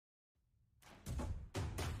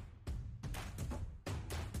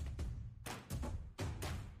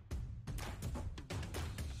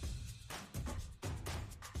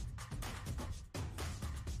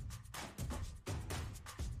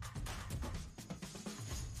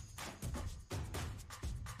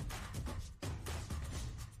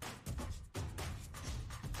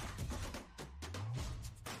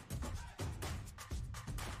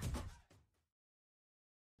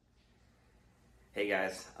Hey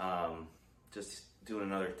guys, just doing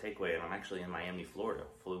another takeaway, and I'm actually in Miami, Florida.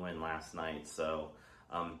 Flew in last night, so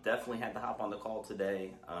definitely had to hop on the call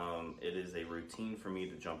today. It is a routine for me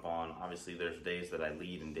to jump on. Obviously, there's days that I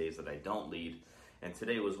lead and days that I don't lead, and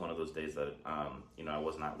today was one of those days that I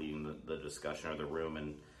was not leading the discussion or the room,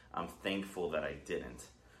 and I'm thankful that I didn't.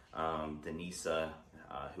 Denisa,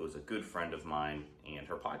 who is a good friend of mine, and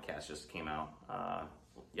her podcast just came out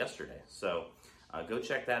yesterday, so. Go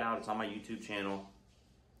check that out. It's on my YouTube channel,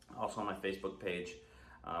 also on my Facebook page.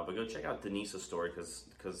 But go check out Denise's story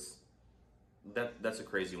because that's a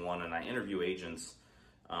crazy one. And I interview agents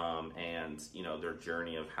and their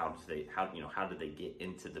journey of how did they get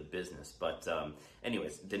into the business. But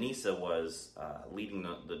anyways, Denisa was leading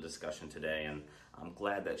the discussion today, and I'm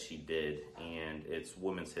glad that she did. And it's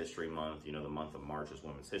Women's History Month. The month of March is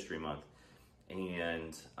Women's History Month,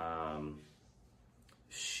 and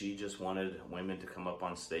she just wanted women to come up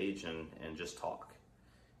on stage and just talk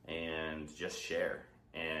and just share.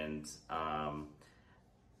 And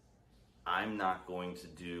I'm not going to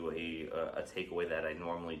do a takeaway that I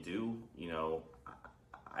normally do.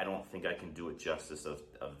 I don't think I can do it justice of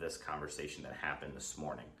this conversation that happened this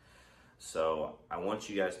morning. So I want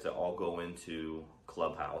you guys to all go into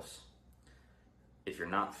Clubhouse. If you're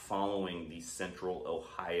not following the Central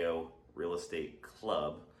Ohio Real Estate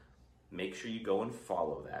Club, make sure you go and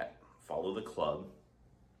follow the club.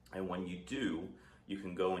 And when you do, you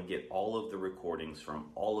can go and get all of the recordings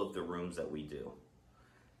from all of the rooms that we do.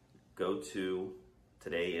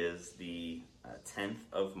 Today is the 10th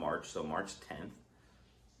of March, so March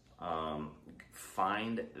 10th.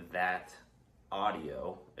 Find that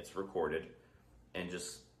audio, it's recorded, and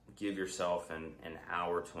just give yourself an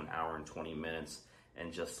hour to an hour and 20 minutes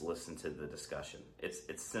and just listen to the discussion.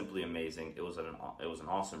 It's simply amazing. It was an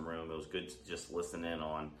awesome room. It was good to just listen in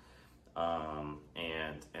on,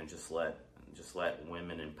 and just let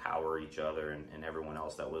women empower each other and everyone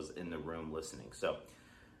else that was in the room listening. So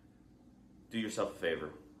do yourself a favor,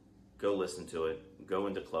 go listen to it. Go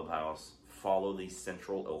into Clubhouse, follow the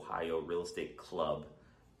Central Ohio Real Estate Club,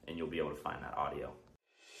 and you'll be able to find that audio.